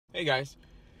Hey guys,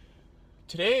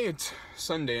 today it's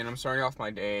Sunday and I'm starting off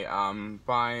my day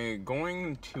by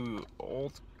going to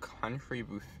Old Country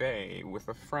Buffet with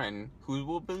a friend who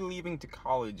will be leaving to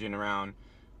college in around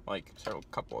a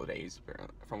couple of days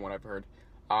from what I've heard.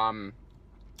 I'm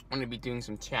going to be doing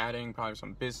some chatting, probably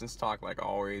some business talk like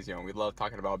always. You know, we love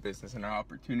talking about business and our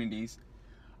opportunities.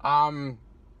 And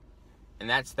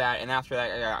that's that. And after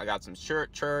that, I got some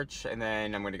church, and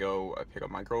then I'm going to go pick up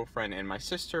my girlfriend and my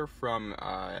sister from,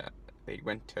 they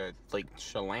went to Lake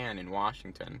Chelan in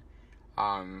Washington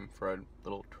for a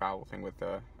little travel thing with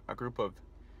a group of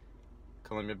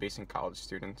Columbia Basin College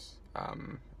students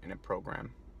in a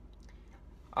program.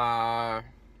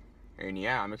 And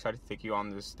yeah, I'm excited to take you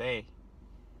on this day.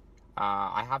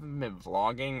 I haven't been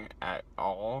vlogging at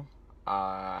all.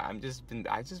 I've just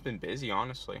been busy,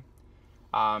 honestly.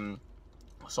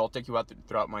 So I'll take you out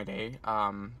throughout my day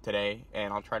today,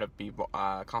 and I'll try to be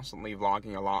constantly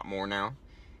vlogging a lot more now.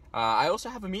 I also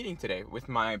have a meeting today with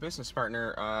my business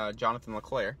partner, Jonathan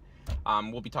LeClaire.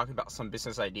 We'll be talking about some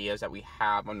business ideas that we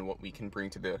have on what we can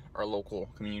bring to our local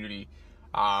community.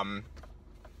 And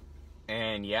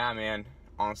yeah, man,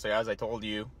 honestly, as I told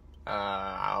you,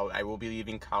 I will be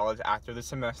leaving college after the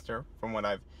semester, from what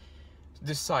I've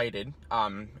decided.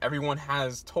 Everyone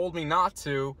has told me not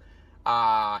to.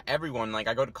 Everyone,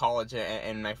 I go to college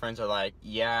and my friends are like,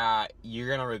 yeah, you're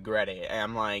gonna regret it. And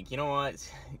I'm like, you know what,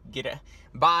 get it,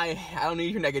 bye, I don't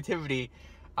need your negativity.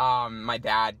 My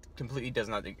dad completely does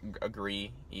not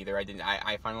agree either.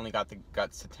 I finally got the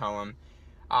guts to tell him.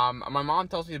 My mom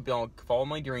tells me to follow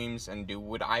my dreams and do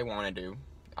what I want to do.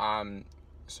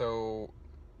 So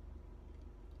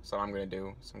I'm gonna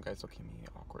do. Some guys look at me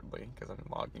awkwardly because I'm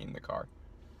logging in the car.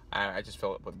 I just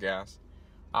fill it with gas.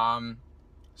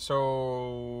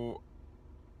 So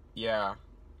yeah,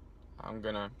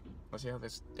 let's see how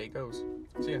this day goes.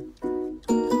 See ya.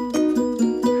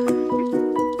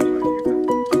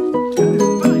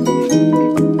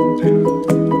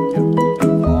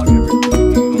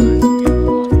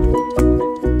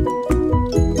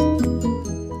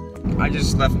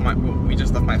 We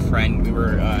just left my friend. We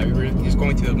were just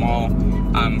going to the mall,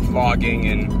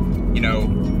 vlogging and, you know,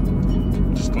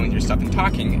 just going through stuff and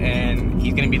talking, and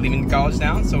he's gonna be leaving college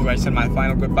now, so I said my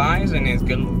final goodbyes and his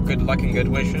good luck and good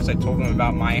wishes. I told him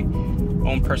about my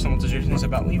own personal decisions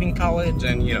about leaving college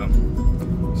and, you know,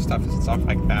 stuff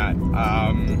like that.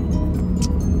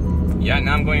 Yeah,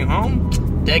 now I'm going home,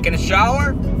 taking a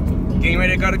shower, getting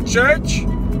ready to go to church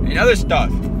and other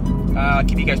stuff. I'll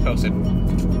keep you guys posted.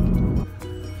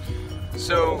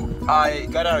 So I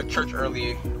got out of church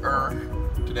earlier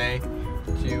today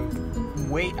to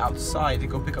wait outside to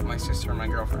go pick up my sister and my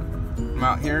girlfriend. I'm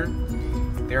out here.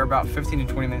 They're about 15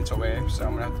 to 20 minutes away, so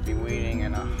I'm gonna have to be waiting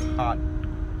in a hot,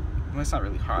 well, it's not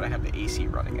really hot, I have the AC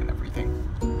running and everything.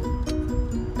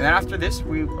 And then after this,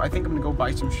 I think I'm gonna go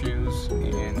buy some shoes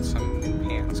and some new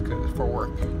pants for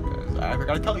work. Cause I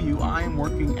gotta tell you, I am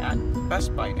working at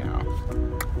Best Buy now.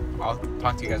 I'll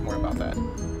talk to you guys more about that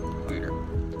later.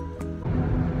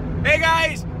 Hey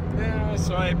guys!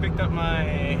 So I picked up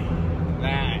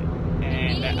that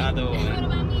and that other one,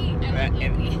 that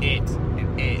and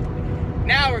it.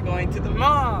 Now we're going to the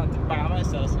mall to buy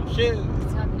myself some shoes.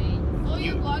 What's happening? Oh,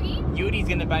 you're vlogging? Yudi's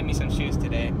gonna buy me some shoes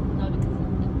today. No,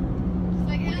 because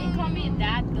when you call me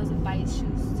dad, doesn't buy his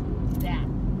shoes. Dad.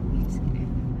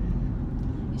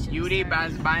 Yudi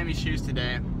is buying me shoes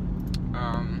today.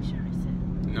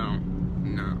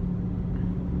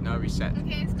 No reset.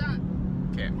 Okay, it's done.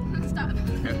 Okay. Stop.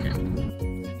 Okay.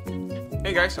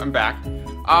 Hey guys, I'm back.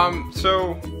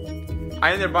 So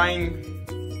I ended up buying,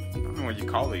 I don't know what you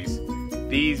call these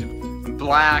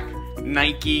black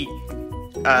Nike, they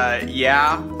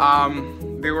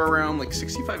were around like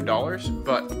 $65,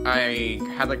 but I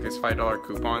had like this $5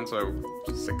 coupon, so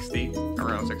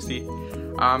around 60.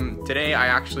 Today I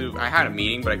had a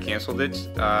meeting, but I canceled it.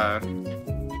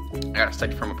 I got to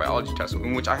study for my biology test,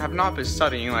 in which I have not been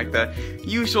studying, like the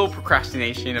usual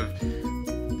procrastination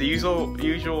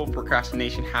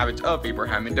habits of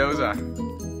Abraham Mendoza.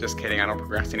 Just kidding, I don't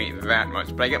procrastinate that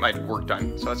much, but I get my work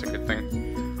done, so that's a good thing.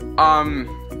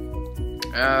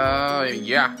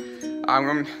 Yeah,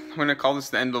 I'm gonna call this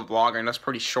the end of the vlog. I know it's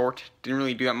pretty short, didn't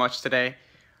really do that much today.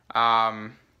 I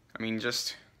mean,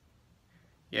 just,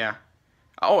 yeah.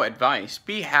 Oh, advice,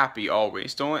 be happy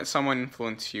always. Don't let someone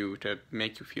influence you to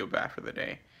make you feel bad for the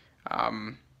day.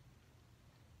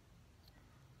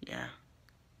 Yeah.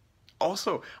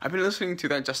 Also, I've been listening to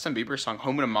that Justin Bieber song,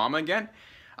 Home to Mama again.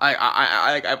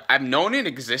 I've known it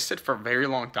existed for a very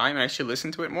long time, and I should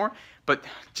listen to it more. But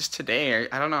just today,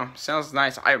 I don't know, sounds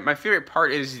nice. My favorite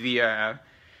part is the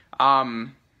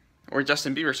where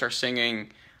Justin Bieber starts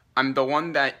singing, I'm the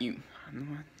one that you.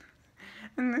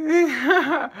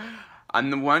 I'm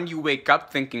the one you wake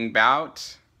up thinking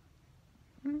about.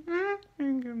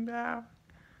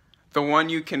 The one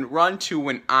you can run to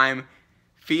when I'm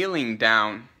feeling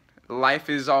down. Life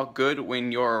is all good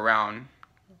when you're around.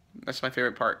 That's my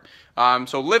favorite part.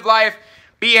 So live life,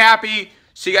 be happy.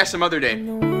 See you guys some other day.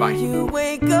 Bye. You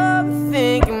wake up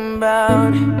thinking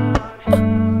about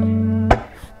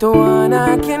the one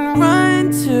I can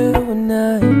run to at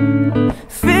night.